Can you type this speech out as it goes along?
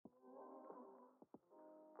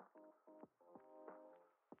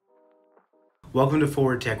Welcome to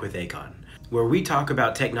Forward Tech with Akon, where we talk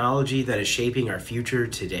about technology that is shaping our future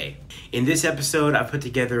today. In this episode, I put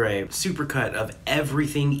together a supercut of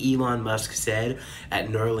everything Elon Musk said at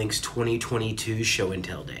Neuralink's 2022 Show and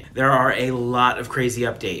Tell Day. There are a lot of crazy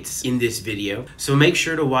updates in this video, so make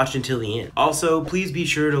sure to watch until the end. Also, please be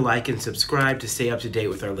sure to like and subscribe to stay up to date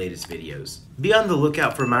with our latest videos. Be on the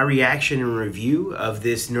lookout for my reaction and review of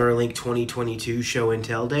this Neuralink 2022 Show and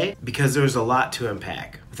Tell Day, because there's a lot to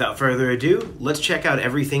unpack. Without further ado, let's check out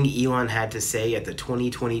everything Elon had to say at the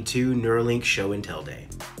 2022 Neuralink Show and Tell Day.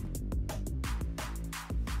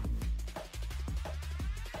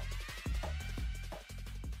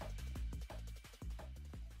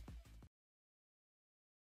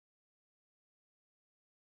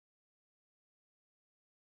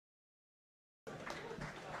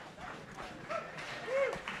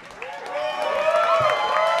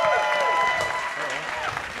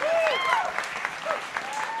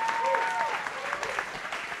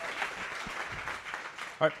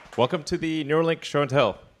 All right, welcome to the Neuralink Show and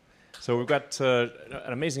Tell. So we've got an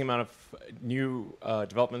amazing amount of new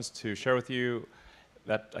developments to share with you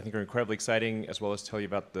that I think are incredibly exciting, as well as tell you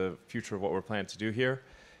about the future of what we're planning to do here.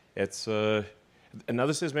 It's and now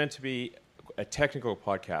this is meant to be a technical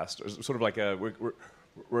podcast, sort of like a.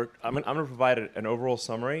 I'm going to provide an overall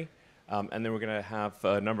summary, and then we're going to have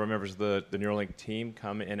a number of members of the Neuralink team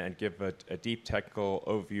come in and give a deep technical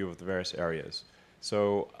overview of the various areas.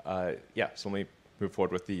 So so let me move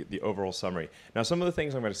forward with the overall summary. Now, some of the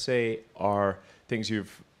things I'm going to say are things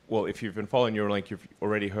if you've been following Neuralink, you've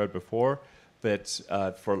already heard before, but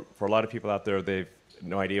for a lot of people out there, they've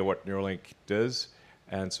no idea what Neuralink does,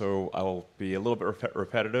 and so I will be a little bit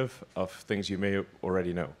repetitive of things you may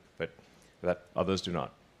already know, but that others do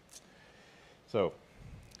not. So,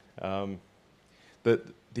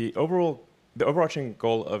 the overarching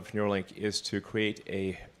goal of Neuralink is to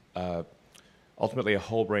create ultimately a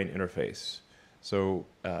whole brain interface. So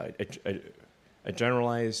a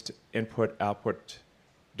generalized input-output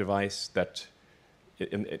device that,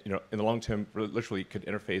 in the long term, literally could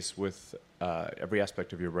interface with every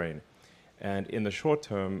aspect of your brain, and in the short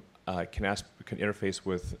term, can interface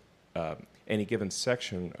with any given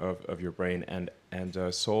section of your brain and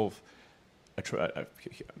solve a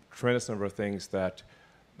tremendous number of things that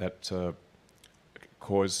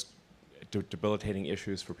cause debilitating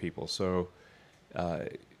issues for people. So.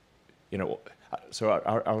 So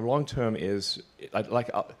our long term is I'll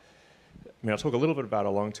talk a little bit about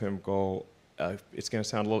our long term goal. It's going to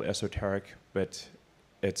sound a little esoteric, but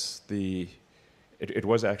it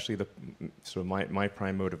was actually the sort of my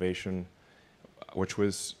prime motivation, which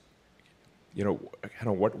was,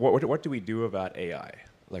 what do we do about AI?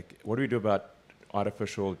 Like, what do we do about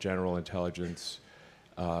artificial general intelligence?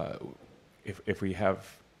 If we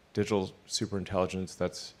have digital superintelligence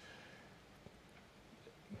that's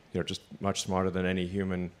just much smarter than any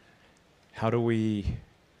human, how do we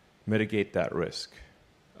mitigate that risk?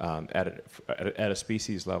 At a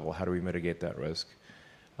species level, how do we mitigate that risk?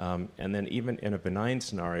 And then even in a benign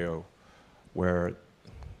scenario where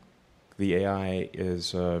the AI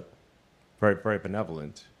is very, very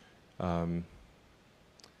benevolent, then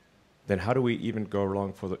how do we even go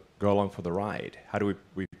along for the ride? How do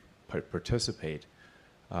we participate?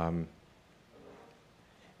 And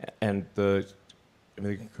the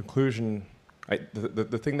conclusion,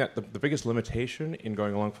 the thing that the biggest limitation in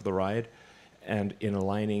going along for the ride and in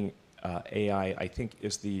aligning AI, I think,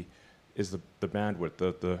 is the bandwidth,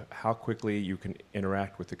 the how quickly you can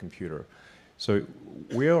interact with the computer. So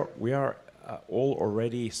we are all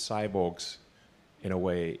already cyborgs in a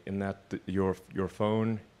way, in that your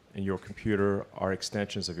phone and your computer are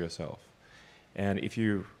extensions of yourself. And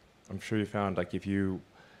I'm sure you found, like, if you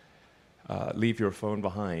leave your phone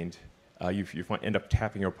behind, you end up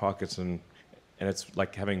tapping your pockets, and it's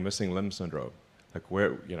like having missing limb syndrome. Like,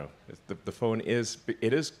 where the phone is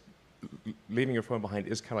leaving your phone behind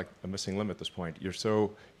is kind of like a missing limb at this point. You're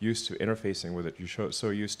so used to interfacing with it. You're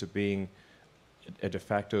so used to being a de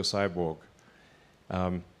facto cyborg.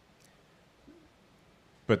 So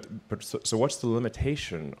what's the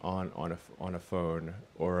limitation on a phone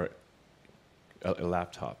or a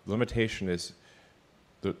laptop? The limitation is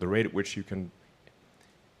the rate at which you can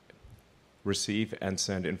receive and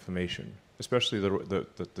send information, especially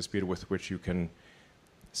the speed with which you can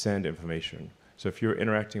send information. So if you're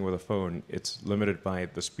interacting with a phone, it's limited by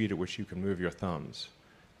the speed at which you can move your thumbs,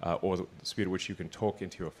 or the speed at which you can talk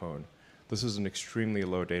into your phone. This is an extremely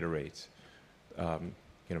low data rate.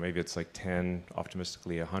 Maybe it's like 10,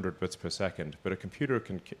 optimistically 100 bits per second, but a computer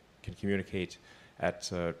can communicate at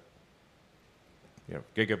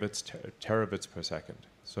gigabits, terabits per second.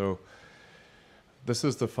 So this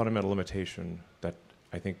is the fundamental limitation that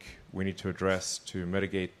I think we need to address to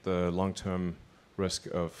mitigate the long-term risk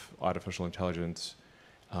of artificial intelligence,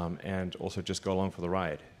 and also just go along for the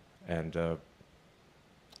ride. And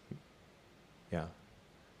yeah.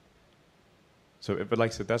 So, but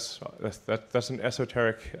like I said, that's an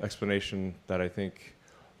esoteric explanation that I think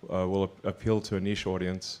will appeal to a niche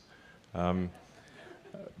audience, some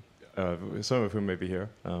of whom may be here.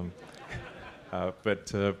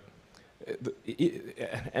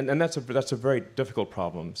 And that's a very difficult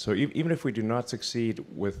problem. So even if we do not succeed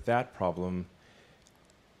with that problem,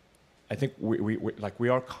 I think we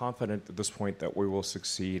are confident at this point that we will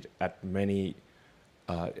succeed at many.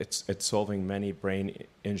 It's solving many brain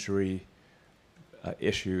injury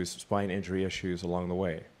issues, spine injury issues along the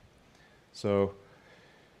way. So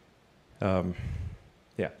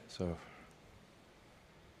yeah. So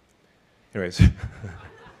anyways.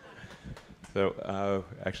 So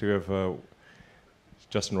actually, we have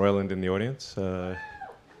Justin Roiland in the audience. Hi,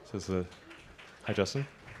 Justin.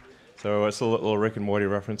 So it's a little Rick and Morty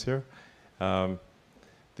reference here.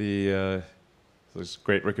 There's a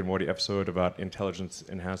great Rick and Morty episode about intelligence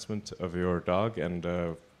enhancement of your dog, and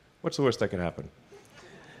what's the worst that could happen?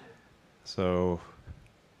 So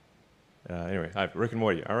anyway, Rick and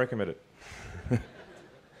Morty. I recommend it.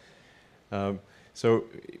 So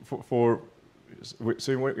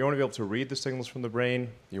you want to be able to read the signals from the brain.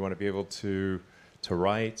 You want to be able to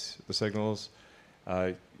write the signals.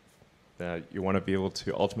 You want to be able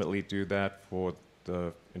to ultimately do that for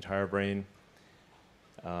the entire brain,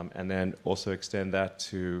 and then also extend that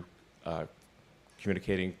to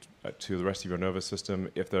communicating to the rest of your nervous system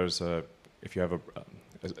if you have a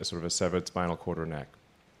sort of a severed spinal cord or neck.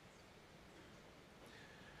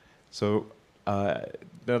 So.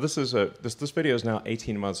 Now this video is now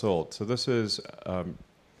 18 months old. So this is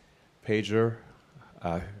Pager,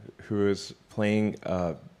 who is playing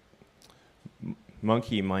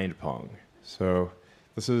monkey mind pong. So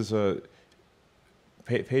this is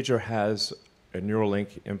Pager has a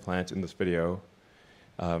Neuralink implant in this video,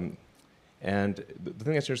 and the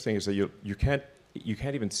thing that's interesting is that you can't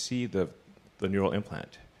even see the neural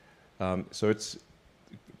implant. So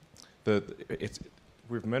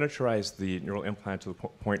we've miniaturized the neural implant to the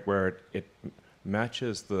point where it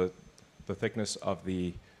matches the thickness of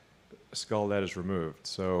the skull that is removed.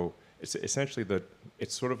 So it's essentially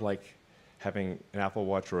it's sort of like having an Apple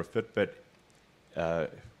Watch or a Fitbit,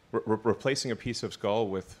 replacing a piece of skull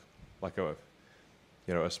with like a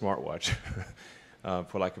smartwatch,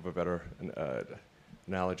 for lack of a better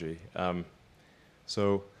analogy.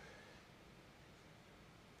 So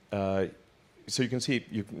you can see,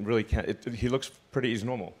 you really can't. He looks pretty. He's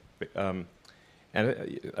normal, and I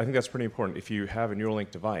think that's pretty important. If you have a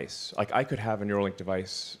Neuralink device, like I could have a Neuralink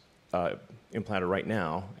device implanted right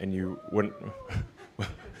now, and you wouldn't,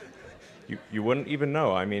 you wouldn't even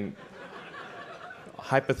know. I mean,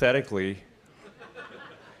 hypothetically,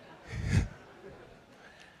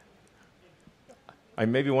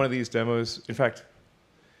 maybe one of these demos. In fact,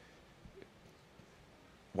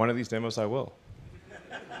 one of these demos I will.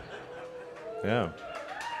 Yeah.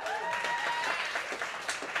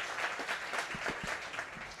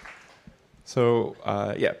 So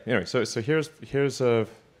yeah. Anyway, so here's I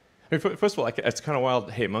mean, first of all, it's kind of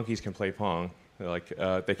wild. Hey, monkeys can play Pong.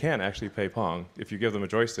 They can actually play Pong if you give them a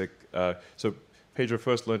joystick. So Pedro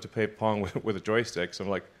first learned to play Pong with a joystick. So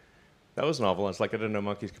I'm like, that was novel. It's like I didn't know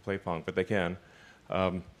monkeys could play Pong, but they can.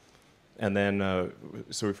 And then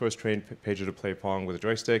so we first trained Pedro to play Pong with a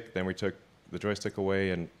joystick. Then we took the joystick away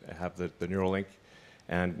and have the Neuralink,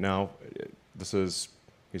 and now he's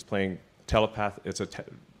playing telepathic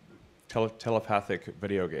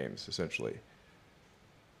video games essentially.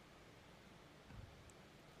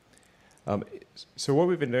 So what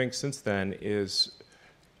we've been doing since then is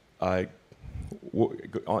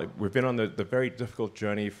we've been on the very difficult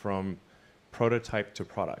journey from prototype to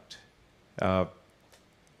product,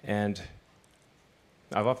 and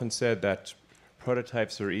I've often said that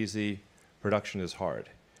prototypes are easy. Production is hard.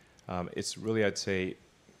 It's really, I'd say,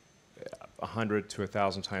 100 to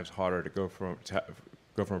 1,000 times harder to go from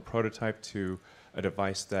a prototype to a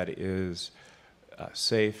device that is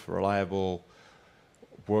safe, reliable,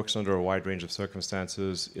 works under a wide range of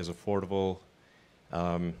circumstances, is affordable,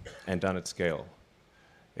 and done at scale.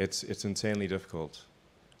 It's insanely difficult.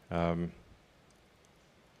 I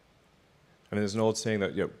mean, there's an old saying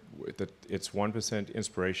that that it's 1%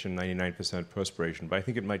 inspiration, 99% perspiration, but I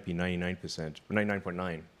think it might be 99%,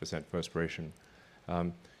 99.9% perspiration.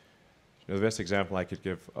 The best example I could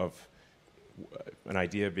give of an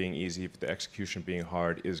idea being easy, but the execution being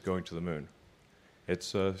hard, is going to the moon.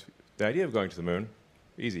 It's the idea of going to the moon,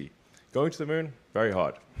 easy. going to the moon, very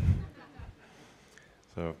hard.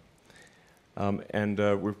 So,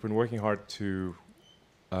 we've been working hard to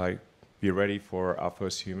be ready for our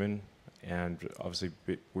first human, and obviously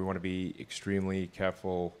we want to be extremely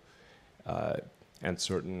careful and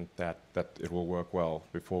certain that it will work well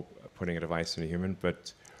before putting a device in a human.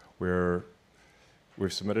 But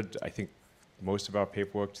we've submitted, I think, most of our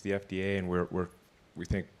paperwork to the FDA, and we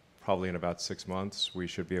think probably in about 6 months we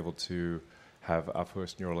should be able to have our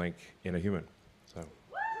first Neuralink in a human. So.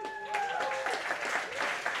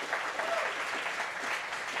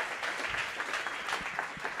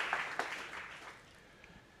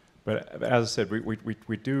 But as I said,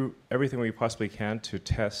 we do everything we possibly can to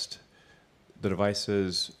test the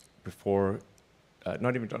devices before,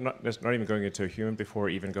 not even going into a human, before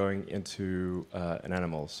even going into an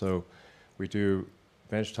animal. So we do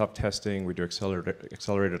benchtop testing, we do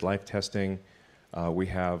accelerated life testing. We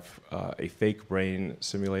have a fake brain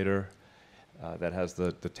simulator that has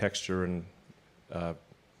the texture, and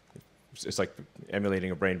it's like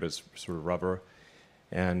emulating a brain, but it's sort of rubber.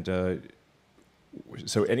 And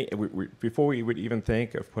so before we would even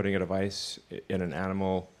think of putting a device in an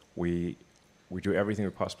animal, we do everything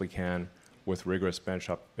we possibly can with rigorous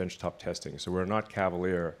benchtop testing. So we're not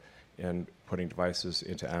cavalier in putting devices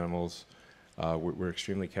into animals. We're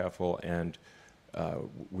extremely careful, and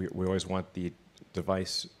we always want the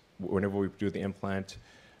device, whenever we do the implant,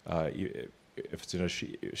 if it's in a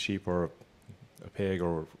sheep or a pig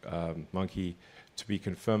or monkey, to be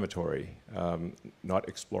confirmatory, not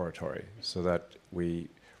exploratory, so that we've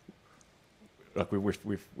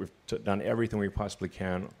done everything we possibly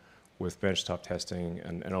can with benchtop testing,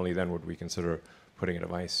 and only then would we consider putting a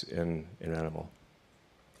device in an animal.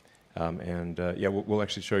 We'll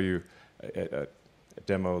actually show you a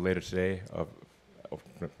demo later today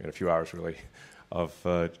in a few hours, really, of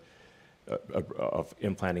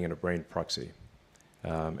implanting in a brain proxy.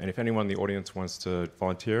 And if anyone in the audience wants to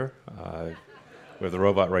volunteer, we have the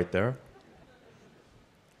robot right there.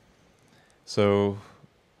 So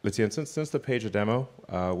let's see, and since the page of demo,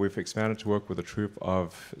 we've expanded to work with a troop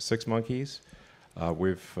of 6 monkeys.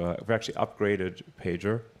 We've actually upgraded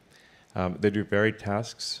Pager. They do varied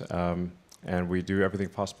tasks, and we do everything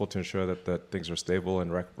possible to ensure that things are stable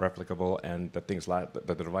and replicable, and that that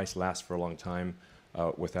the device lasts for a long time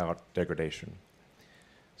without degradation.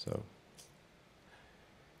 So,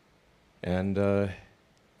 and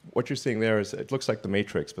what you're seeing there is, it looks like the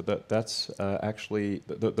Matrix, but that's actually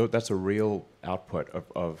that's a real output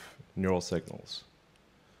of neural signals.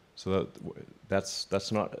 So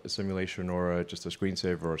that's not a simulation or just a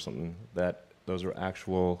screensaver or something. Those are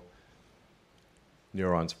actual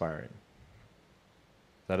neurons firing.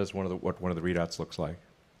 That is what one of the readouts looks like.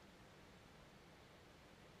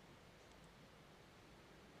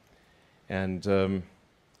 And here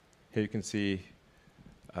you can see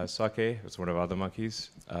Sake, it's one of our other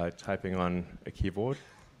monkeys, typing on a keyboard.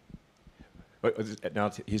 Now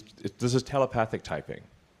this is telepathic typing.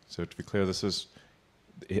 So to be clear, he's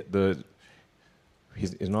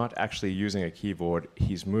not actually using a keyboard.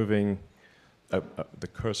 He's moving the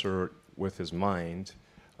cursor with his mind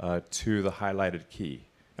to the highlighted key.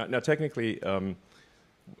 Now technically,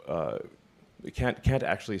 we can't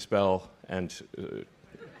actually spell, and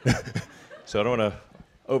so I don't want to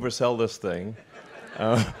oversell this thing,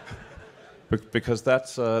 because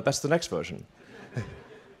that's the next version.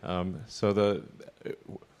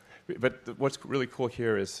 But what's really cool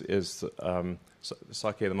here is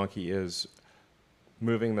Sake the monkey is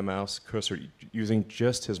moving the mouse cursor using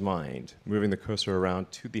just his mind, moving the cursor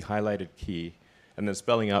around to the highlighted key, and then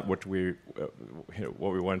spelling out what we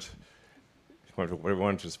want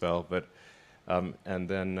to spell. But and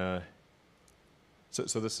then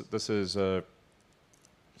so this is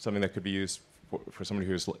something that could be used for somebody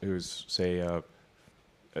who's say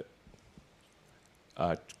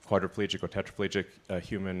quadriplegic or tetraplegic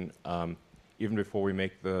human, even before we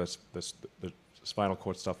make the spinal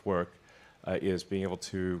cord stuff work, is being able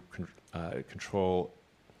to control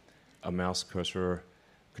a mouse cursor,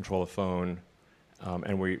 control a phone,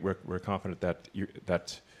 and we're confident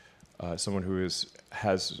that someone who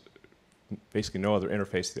has basically no other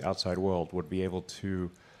interface to the outside world would be able to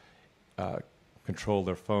control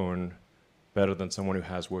their phone better than someone who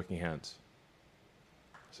has working hands.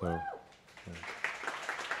 So. Yeah.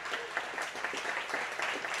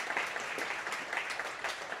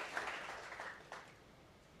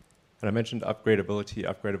 And I mentioned upgradability.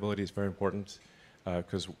 Upgradability is very important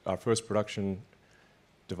because our first production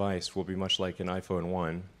device will be much like an iPhone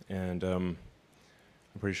 1, and I'm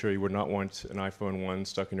pretty sure you would not want an iPhone 1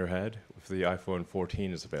 stuck in your head if the iPhone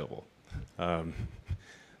 14 is available.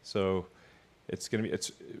 So it's going to be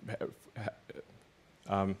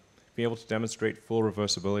being able to demonstrate full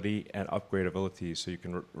reversibility and upgradability, so you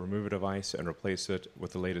can remove a device and replace it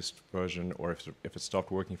with the latest version, or if it stopped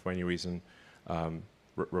working for any reason,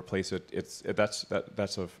 replace it.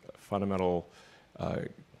 That's a fundamental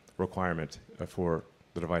requirement for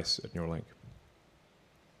the device at Neuralink.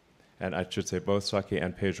 And I should say both Sake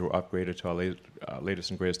and Pager were upgraded to our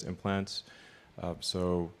latest and greatest implants.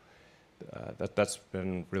 That's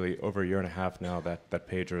been really over a year and a half now that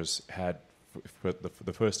Pager's had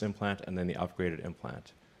the first implant and then the upgraded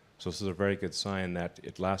implant. So this is a very good sign that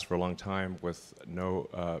it lasts for a long time with no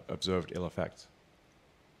observed ill effects.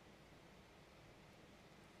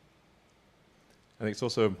 I think it's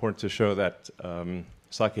also important to show that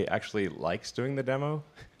Sake actually likes doing the demo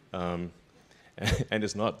and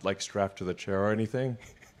is not like strapped to the chair or anything.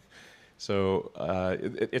 So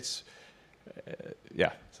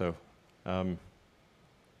the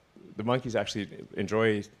monkeys actually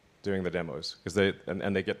enjoy doing the demos because they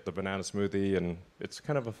get the banana smoothie, and it's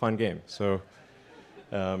kind of a fun game. So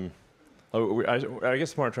I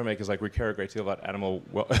guess the point I'm trying to make is like we care a great deal about animal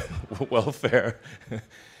welfare,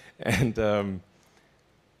 and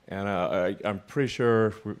I'm pretty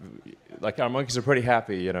sure like our monkeys are pretty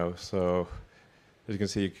happy, you know. So as you can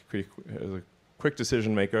see, a quick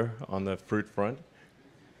decision maker on the fruit front.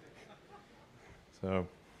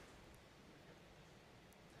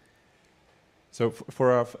 So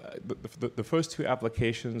for the first two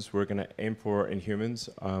applications we're going to aim for in humans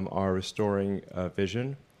are restoring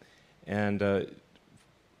vision, and I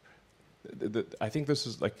think this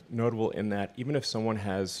is like notable in that even if someone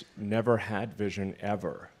has never had vision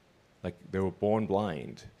ever, like they were born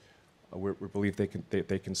blind, we believe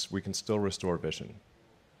we can still restore vision.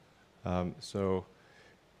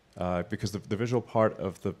 Because the visual part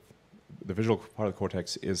of the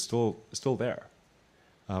cortex is still there.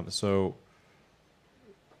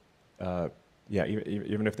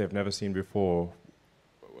 Even if they've never seen before,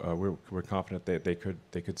 we're confident that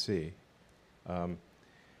they could see.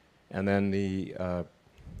 And then the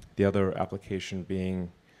other application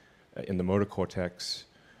being in the motor cortex,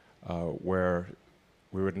 where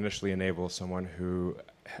we would initially enable someone who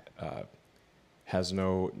has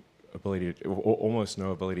no ability, almost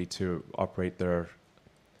no ability to operate their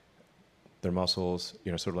muscles,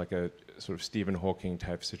 you know, sort of like a sort of Stephen Hawking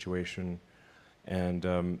type situation,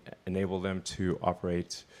 and enable them to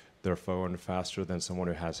operate their phone faster than someone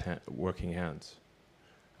who has working hands.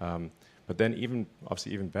 But then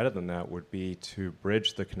obviously even better than that would be to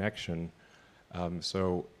bridge the connection.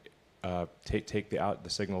 Take the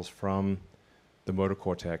signals from the motor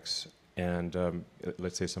cortex, and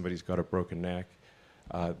let's say somebody's got a broken neck,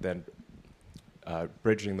 then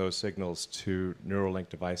bridging those signals to Neuralink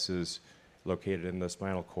devices located in the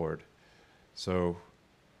spinal cord. So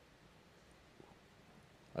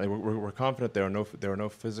we're confident there are no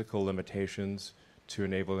physical limitations to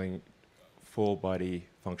enabling full body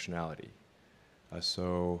functionality.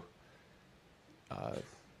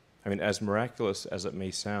 I mean, as miraculous as it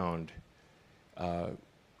may sound,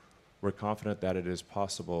 we're confident that it is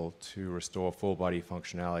possible to restore full body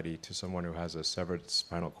functionality to someone who has a severed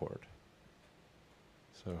spinal cord.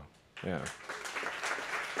 So, yeah.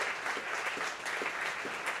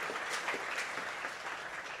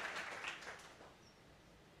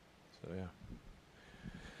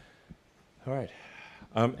 All right.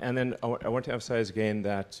 And then I want to emphasize again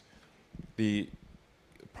that the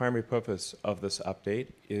primary purpose of this update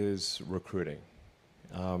is recruiting.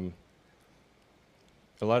 A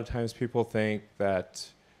lot of times people think that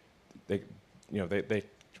they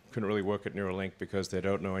couldn't really work at Neuralink because they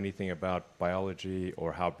don't know anything about biology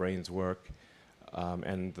or how brains work.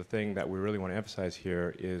 And the thing that we really want to emphasize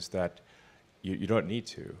here is that you don't need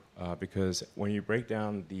to, because when you break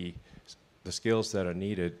down the skills that are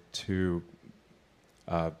needed to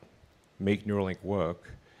make Neuralink work,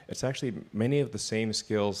 it's actually many of the same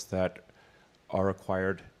skills that are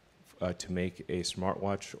required to make a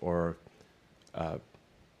smartwatch or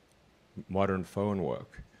modern phone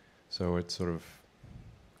work. So it's sort of,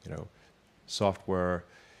 software,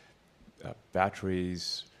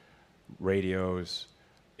 batteries, radios,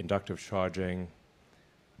 inductive charging,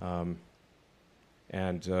 and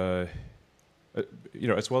as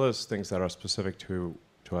well as things that are specific to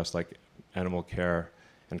us, like animal care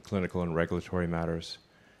and clinical and regulatory matters.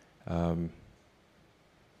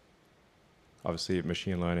 Obviously,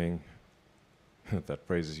 machine learning, that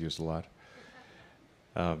phrase is used a lot.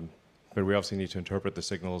 But we obviously need to interpret the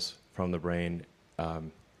signals from the brain,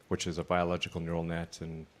 which is a biological neural net,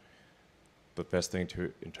 and the best thing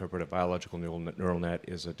to interpret a biological neural net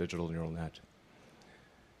is a digital neural net.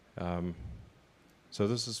 So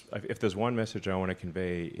this is, if there's one message I want to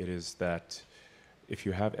convey, it is that if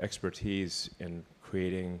you have expertise in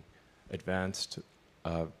creating advanced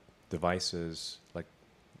devices like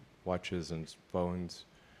watches and phones,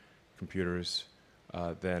 computers,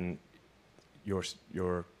 then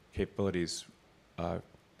your capabilities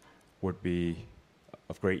would be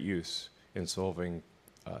of great use in solving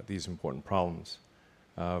these important problems.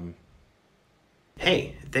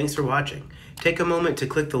 Hey, thanks for watching. Take a moment to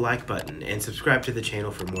click the like button and subscribe to the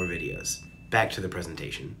channel for more videos. Back to the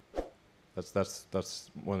presentation.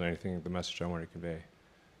 That's more than anything the message I want to convey.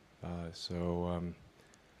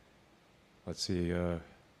 Let's see. Yeah.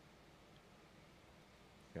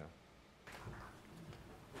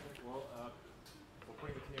 Well, we'll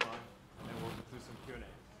bring the team on, and we'll do some Q&A.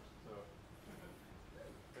 So.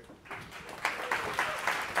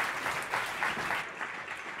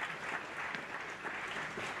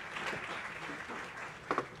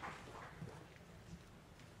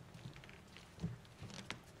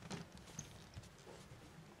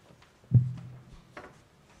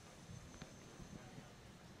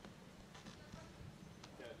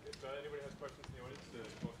 If anybody has questions in the audience,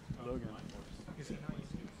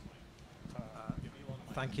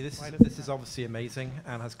 Thank you. This is obviously amazing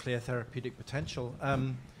and has clear therapeutic potential.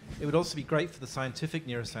 It would also be great for the scientific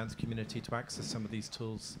neuroscience community to access some of these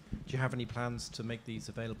tools. Do you have any plans to make these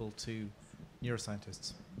available to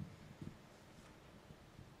neuroscientists?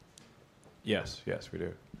 Yes, we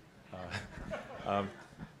do.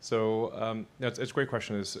 It's a great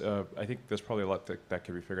question. I think there's probably a lot that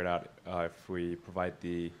can be figured out if we provide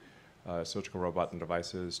the surgical robot and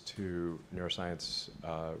devices to neuroscience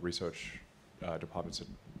research departments at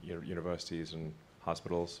universities and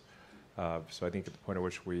hospitals. So I think at the point at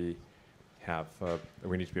which we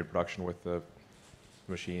need to be in production with the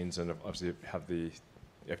machines and obviously have the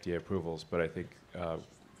FDA approvals, but I think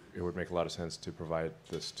it would make a lot of sense to provide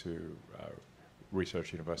this to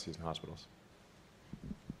research universities and hospitals.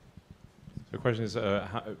 The question is,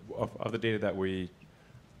 of the data that we...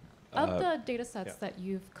 Of the data sets that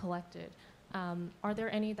you've collected, are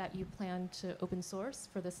there any that you plan to open source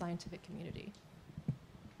for the scientific community?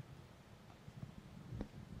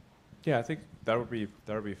 Yeah, I think that would be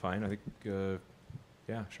fine. I think,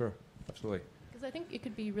 yeah, sure, absolutely. Because I think it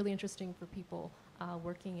could be really interesting for people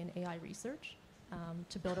working in AI research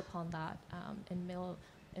to build upon that and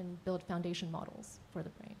build foundation models for the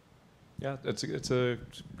brain. Yeah, it's a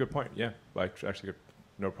good point. Yeah, I actually got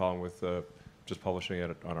no problem with just publishing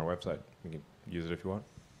it on our website. You can use it if you want.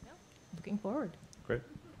 Yeah, looking forward. Great.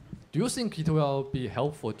 Do you think it will be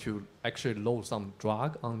helpful to actually load some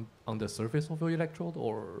drug on the surface of your electrode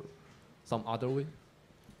or some other way?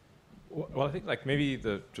 Well, I think like maybe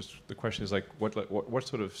the question is like what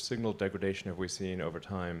sort of signal degradation have we seen over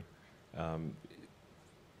time,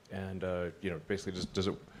 and basically does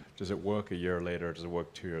it work a year later? Does it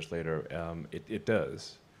work 2 years later? It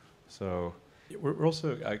does. So we're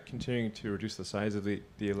also continuing to reduce the size of the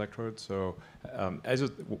electrode. So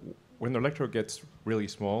when the electrode gets really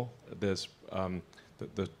small, there's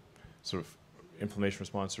the sort of inflammation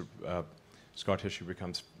response or scar tissue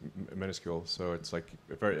becomes minuscule. So it's like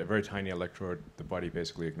a very tiny electrode the body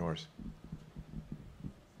basically ignores.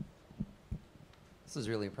 This is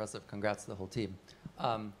really impressive. Congrats to the whole team.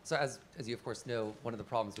 So as you of course know, one of the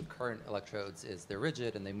problems with current electrodes is they're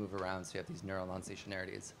rigid and they move around, so you have these neural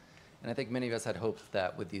non-stationarities. And I think many of us had hoped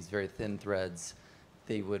that with these very thin threads,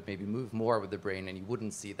 they would maybe move more with the brain and you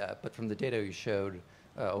wouldn't see that. But from the data you showed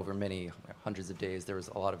over many hundreds of days, there was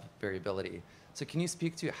a lot of variability. So can you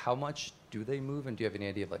speak to how much do they move, and do you have any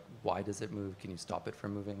idea of like why does it move? Can you stop it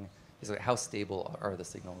from moving? Like, how stable are the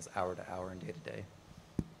signals hour to hour and day to day?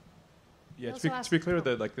 Yeah, to be clear,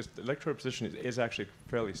 that this electrode position is actually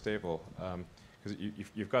fairly stable because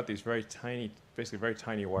you've got these very tiny, basically very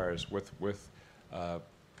tiny wires with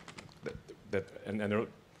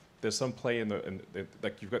there's some play in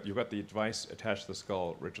like you've got the device attached to the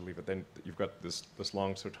skull rigidly, but then you've got this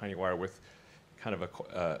long sort of tiny wire with kind of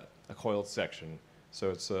a coiled section.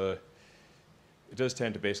 So it does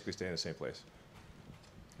tend to basically stay in the same place.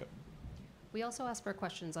 Yep. We also asked for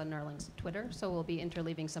questions on Neuralink's Twitter, so we'll be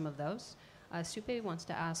interleaving some of those. Supe wants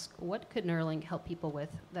to ask, what could Neuralink help people with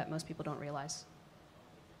that most people don't realize?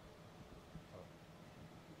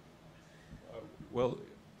 Well,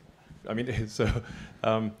 I mean, so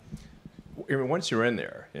once you're in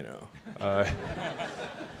there,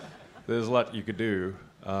 there's a lot you could do.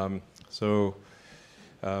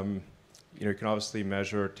 You can obviously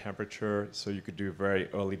measure temperature, so you could do very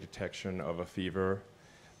early detection of a fever.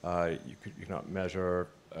 You can measure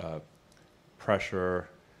pressure.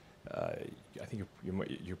 I think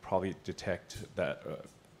you probably detect that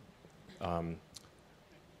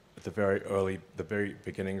the very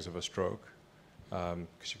beginnings of a stroke,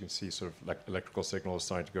 because you can see sort of like electrical signals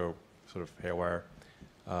starting to go sort of haywire.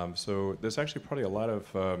 So there's actually probably a lot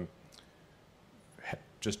of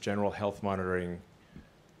just general health monitoring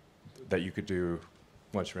that you could do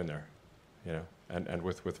once you're in there, you know, and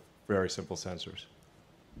with very simple sensors.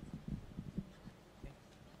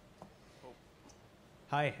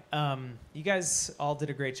 Hi. You guys all did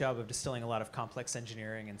a great job of distilling a lot of complex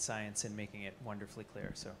engineering and science and making it wonderfully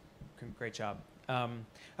clear. So, great job. I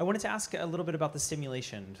wanted to ask a little bit about the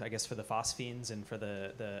stimulation, I guess, for the phosphenes and for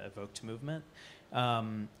the evoked movement.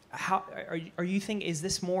 How are you thinking? Is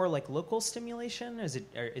this more like local stimulation? Is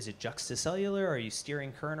it juxtacellular? Are you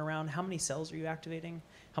steering current around? How many cells are you activating?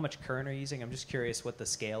 How much current are you using? I'm just curious what the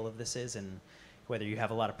scale of this is and whether you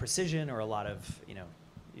have a lot of precision or a lot of, you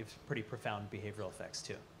have pretty profound behavioral effects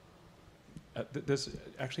too. There's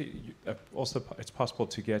actually also it's possible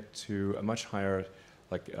to get to a much higher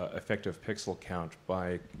effective pixel count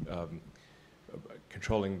by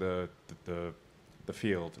controlling the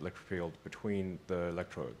electric field between the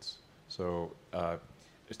electrodes. So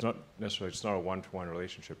it's not a one-to-one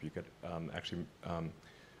relationship. You could actually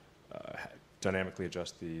dynamically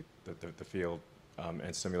adjust the field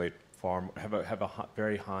and simulate have a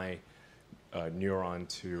very high neuron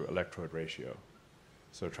to electrode ratio.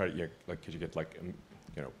 So try to could you get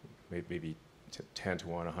maybe 10 to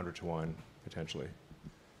 1, 100 to 1 potentially.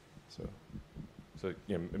 So a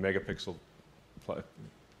megapixel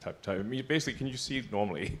type. I mean, basically, can you see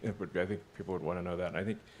normally? I think people would want to know that, and I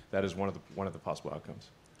think that is one of the possible outcomes.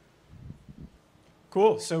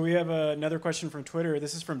 Cool. So we have another question from Twitter.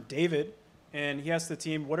 This is from David, and he asked the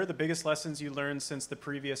team, "What are the biggest lessons you learned since the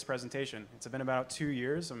previous presentation?" It's been about 2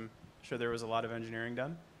 years. I'm sure there was a lot of engineering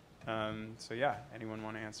done. So yeah, anyone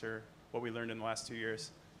want to answer what we learned in the last 2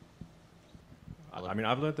 years? I mean,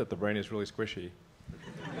 I've learned that the brain is really squishy,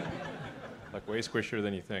 like way squishier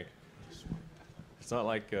than you think. It's not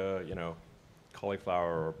like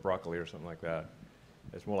cauliflower or broccoli or something like that.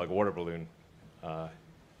 It's more like a water balloon,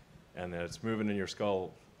 and then it's moving in your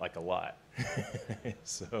skull like a lot.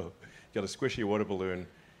 So you got a squishy water balloon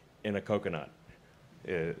in a coconut.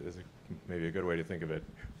 Is maybe a good way to think of it.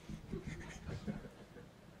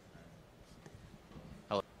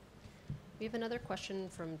 We have another question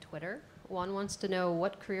from Twitter. Juan wants to know,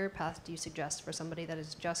 what career path do you suggest for somebody that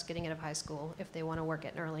is just getting out of high school if they want to work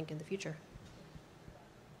at Neuralink in the future?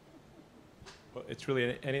 Well, it's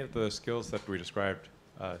really any of the skills that we described.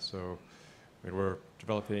 So I mean, we're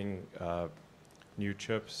developing new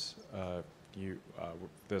chips.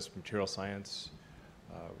 There's material science.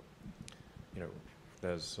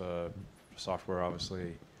 There's software,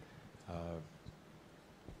 obviously.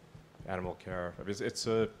 Animal care. I mean, it's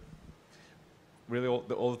really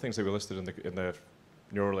all the things that we listed in the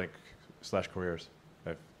Neuralink /careers.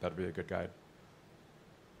 That'd be a good guide.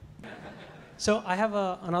 So I have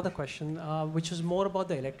another question, which is more about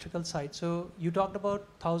the electrical side. So you talked about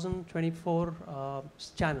 1024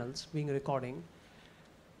 channels being recording.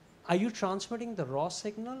 Are you transmitting the raw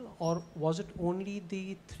signal, or was it only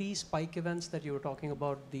the 3 spike events that you were talking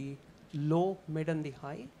about, the low, mid, and the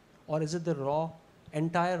high? Or is it the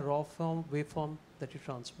entire raw waveform that you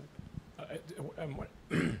transmit?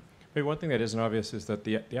 Maybe one thing that isn't obvious is that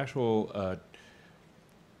the actual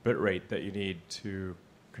bit rate that you need to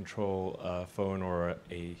control a phone or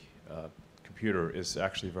a computer is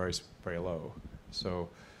actually very, very low. So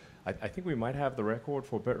I think we might have the record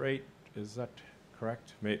for bit rate. Is that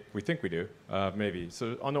correct? We think we do, maybe.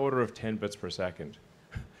 So on the order of 10 bits per second.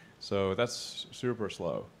 So that's super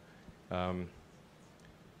slow. But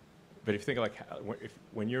if you think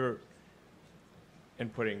when you're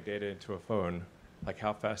inputting data into a phone, like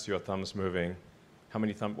how fast are your thumbs moving?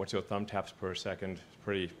 What's your thumb taps per second?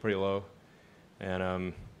 Pretty low. And I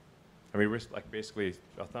mean, we're basically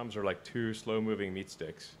our thumbs are like 2 slow-moving meat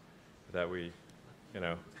sticks that we,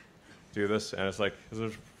 do this, and it's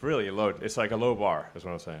really low. It's like a low bar, is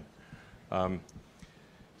what I'm saying.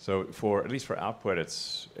 So at least for output,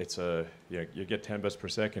 you get 10 bits per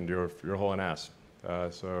second. You're hauling ass.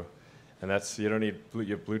 And that's, you don't need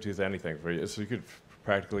Bluetooth anything for you. So you could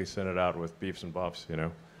practically send it out with beeps and bops,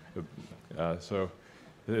 So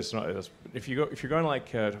it's not. If you're going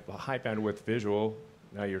like a high bandwidth visual,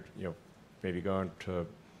 now you're maybe going to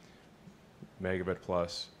megabit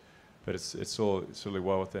plus, but it's still really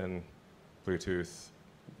well within Bluetooth.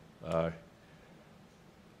 But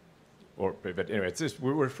anyway, it's just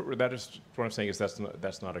that is what I'm saying is that's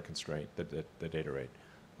not a constraint, the data rate.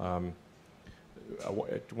 One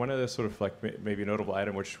of the sort of maybe notable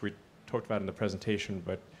item which we talked about in the presentation,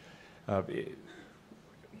 but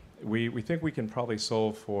we think we can probably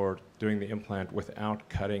solve for doing the implant without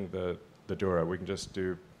cutting the dura. We can just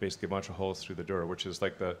do basically a bunch of holes through the dura, which is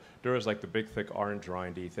like the dura is like the big, thick, orange,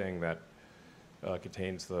 rindy thing that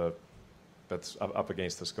contains that's up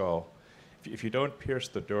against the skull. If you don't pierce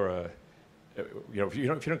the dura, if you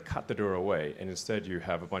don't cut the dura away, and instead you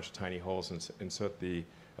have a bunch of tiny holes and insert the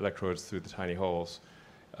electrodes through the tiny holes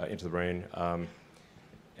into the brain,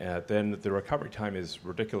 then the recovery time is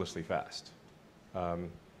ridiculously fast.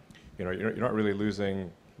 You're not really losing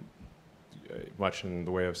much in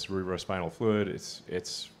the way of cerebrospinal fluid.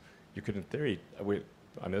 You could, in theory,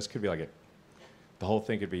 this could be like the whole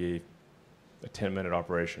thing could be a 10-minute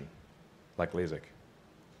operation, like LASIK.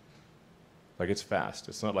 Like, it's fast.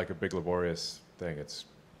 It's not like a big laborious thing. It's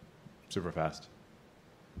super fast.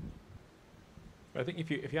 I think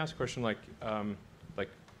if you ask a question like, in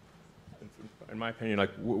my opinion,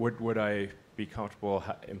 like, would I be comfortable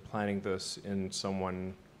implanting this in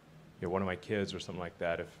someone, one of my kids or something like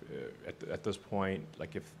that? If at this point,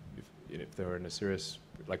 like if they're in a serious,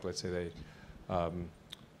 like let's say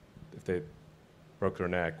if they broke their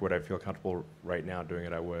neck, would I feel comfortable right now doing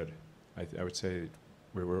it? I would. I would say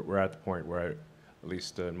we're at the point where, at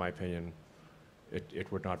least in my opinion,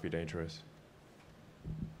 it would not be dangerous.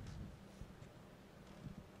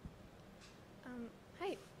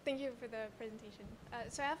 Hi, thank you for the presentation.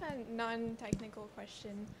 So I have a non-technical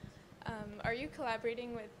question. Are you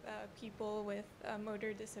collaborating with people with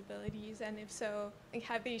motor disabilities? And if so,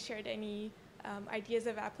 have they shared any ideas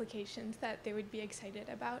of applications that they would be excited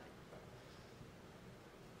about?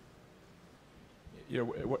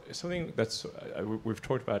 Something that's we've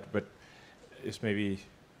talked about, but is maybe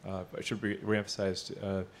it should be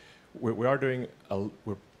reemphasized. We are doing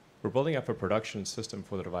we're building up a production system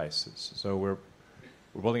for the devices. So we're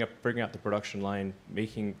bringing out the production line,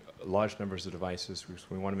 making large numbers of devices.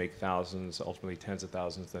 We want to make thousands, ultimately tens of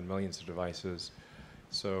thousands, then millions of devices.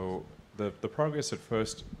 So the progress at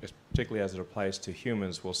first, particularly as it applies to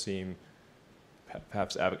humans, will seem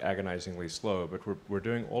perhaps agonizingly slow, but we're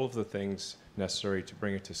doing all of the things necessary to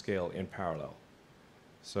bring it to scale in parallel.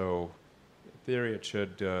 So in theory,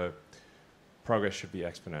 progress should be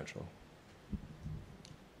exponential.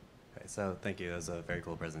 Okay, so thank you. That was a very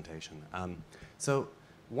cool presentation. So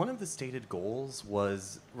one of the stated goals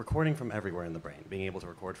was recording from everywhere in the brain, being able to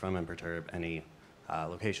record from and perturb any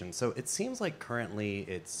location. So it seems like currently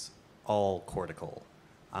it's all cortical.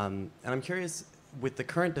 And I'm curious, with the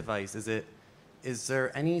current device, is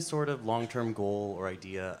there any sort of long-term goal or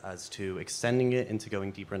idea as to extending it into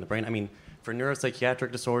going deeper in the brain? I mean, for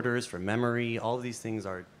neuropsychiatric disorders, for memory, all of these things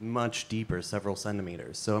are much deeper, several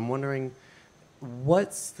centimeters. So I'm wondering,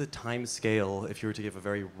 what's the time scale, if you were to give a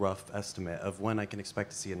very rough estimate, of when I can expect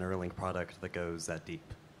to see a Neuralink product that goes that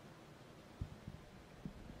deep?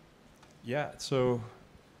 Yeah, so,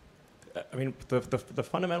 I mean, the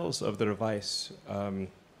fundamentals of the device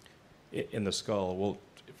in the skull will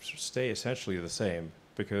stay essentially the same,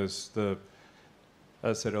 because as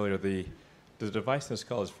I said earlier, the device in the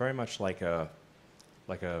skull is very much like a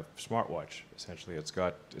smartwatch. Essentially, it's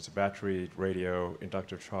a battery, radio,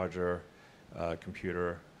 inductive charger,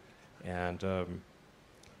 computer, and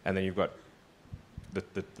then you've got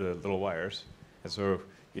the little wires. And so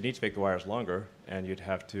you need to make the wires longer, and you'd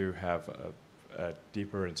have to have a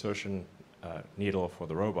deeper insertion needle for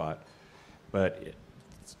the robot, but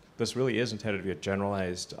this really is intended to be a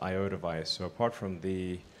generalized I/O device. So apart from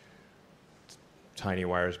the tiny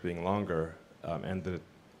wires being longer and the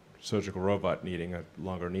surgical robot needing a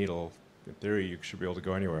longer needle, in theory, you should be able to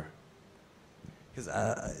go anywhere. Because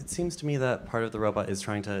it seems to me that part of the robot is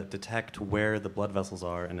trying to detect where the blood vessels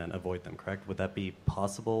are and then avoid them, correct? Would that be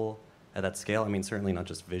possible at that scale? I mean, certainly not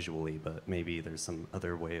just visually, but maybe there's some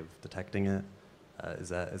other way of detecting it. Is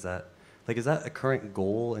that a current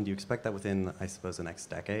goal, and do you expect that within, I suppose, the next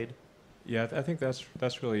decade? Yeah, I think that's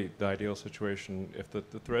really the ideal situation. If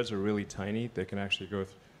the threads are really tiny, they can actually go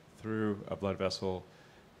through a blood vessel,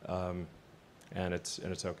 and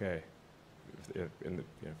it's okay if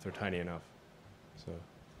they're tiny enough.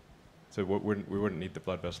 So we wouldn't need the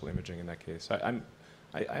blood vessel imaging in that case. I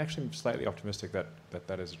actually am slightly optimistic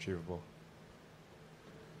that is achievable.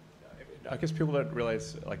 I guess people don't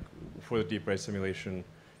realize, like, for the deep brain simulation,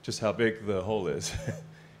 just how big the hole is.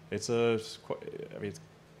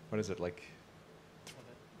 What is it like?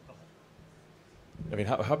 I mean,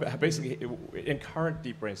 how basically in current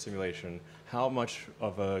deep brain simulation, how much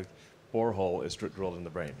of a borehole is drilled in the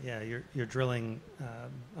brain? Yeah, you're drilling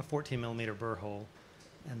a 14 millimeter burr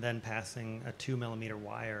and then passing a 2 millimeter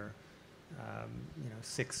wire,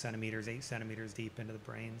 6 centimeters, 8 centimeters deep into the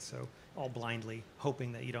brain. So all blindly,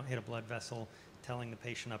 hoping that you don't hit a blood vessel, telling the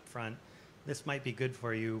patient up front, this might be good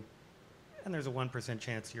for you, and there's a 1%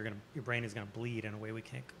 chance your brain is going to bleed in a way we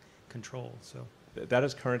can't control. So That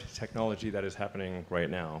is current technology that is happening right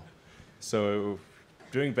now. So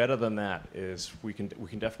doing better than that is we can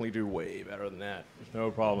definitely do way better than that. There's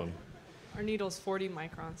no problem. Our needle's 40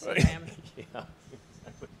 microns in diameter. Yeah,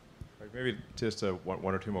 exactly. Right, maybe just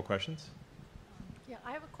one or two more questions. Yeah,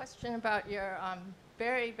 I have a question about your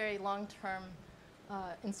very, very long-term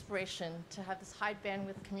inspiration to have this high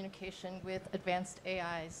bandwidth communication with advanced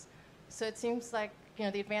AIs. So it seems like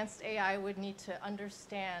the advanced AI would need to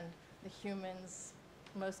understand the human's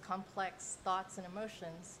most complex thoughts and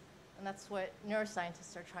emotions, and that's what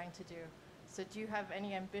neuroscientists are trying to do. So do you have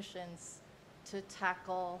any ambitions to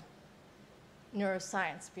tackle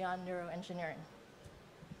neuroscience beyond neuroengineering?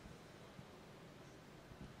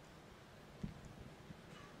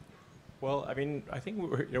 Well, I mean, I think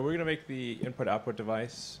we're going to make the input-output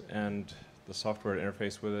device and the software to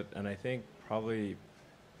interface with it, and I think probably,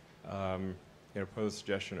 per the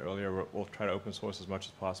suggestion earlier, we'll try to open source as much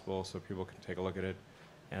as possible so people can take a look at it,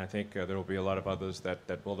 and I think there will be a lot of others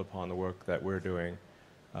that build upon the work that we're doing.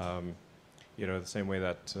 The same way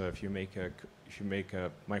that if you make a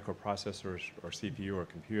microprocessor or CPU or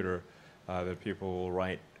computer, that people will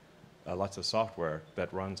write lots of software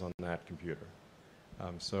that runs on that computer.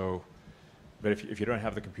 But if you don't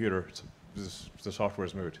have the computer, the software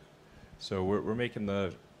is moot. So we're making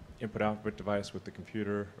the input-output device with the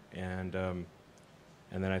computer, and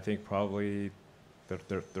then I think probably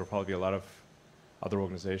there'll probably be a lot of other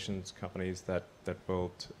organizations, companies that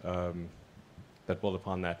build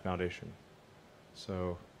upon that foundation.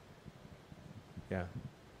 So, yeah.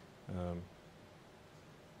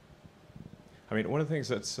 I mean, one of the things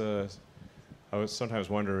that's I would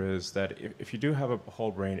sometimes wonder is that if you do have a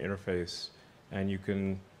whole brain interface and you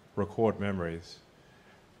can record memories,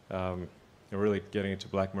 you're really getting into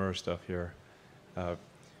Black Mirror stuff here,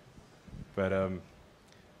 but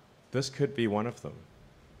this could be one of them.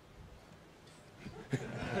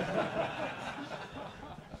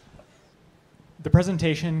 The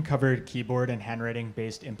presentation covered keyboard and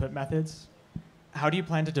handwriting-based input methods. How do you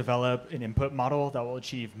plan to develop an input model that will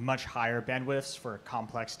achieve much higher bandwidths for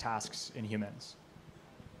complex tasks in humans?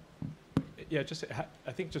 Yeah,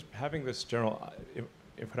 I think just having this general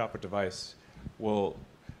input-output device will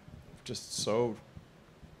just so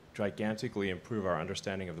gigantically improve our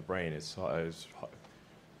understanding of the brain. It's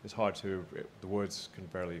hard to, the words can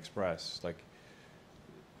barely express. Like,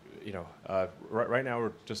 right now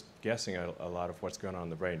we're just guessing a lot of what's going on in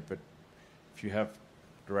the brain, but if you have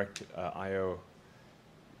direct I/O,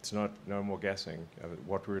 it's no more guessing.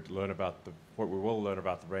 What we will learn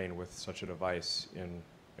about the brain with such a device in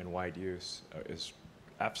wide use is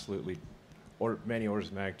absolutely many orders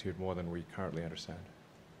of magnitude more than we currently understand.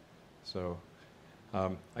 So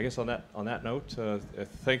I guess on that note,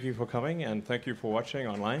 thank you for coming and thank you for watching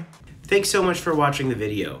online. Thanks so much for watching the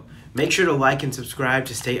video. Make sure to like and subscribe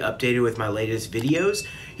to stay updated with my latest videos.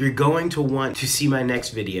 You're going to want to see my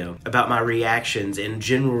next video about my reactions and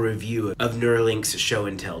general review of Neuralink's show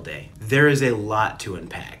and tell day. There is a lot to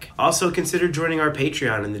unpack. Also consider joining our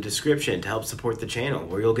Patreon in the description to help support the channel,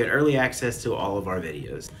 where you'll get early access to all of our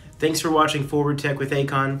videos. Thanks for watching Forward Tech with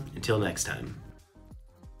Akon. Until next time.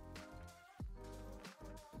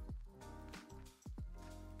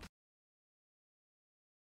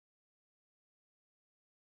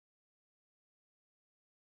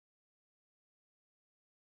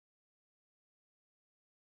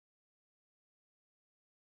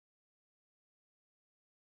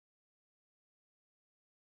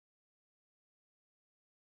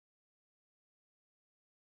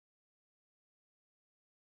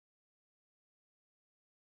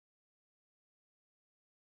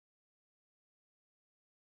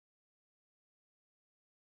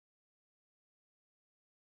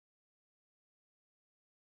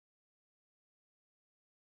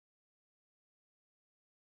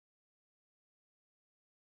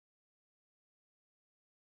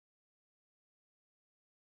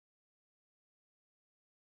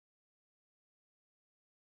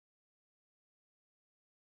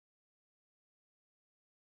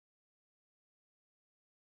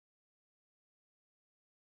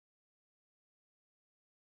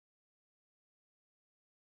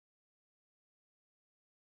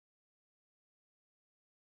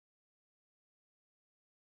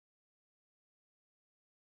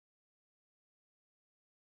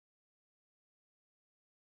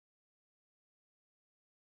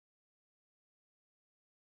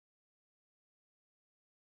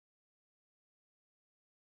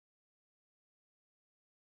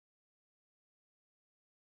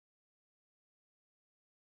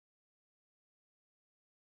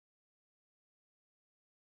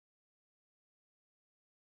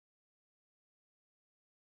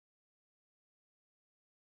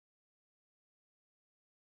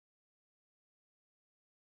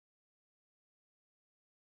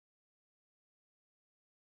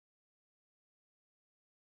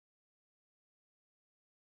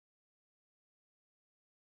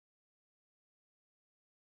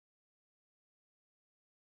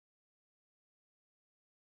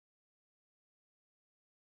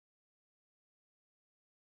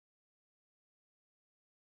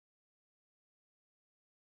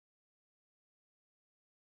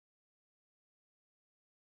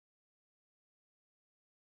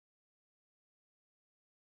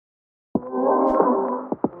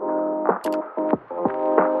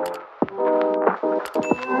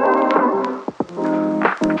 much.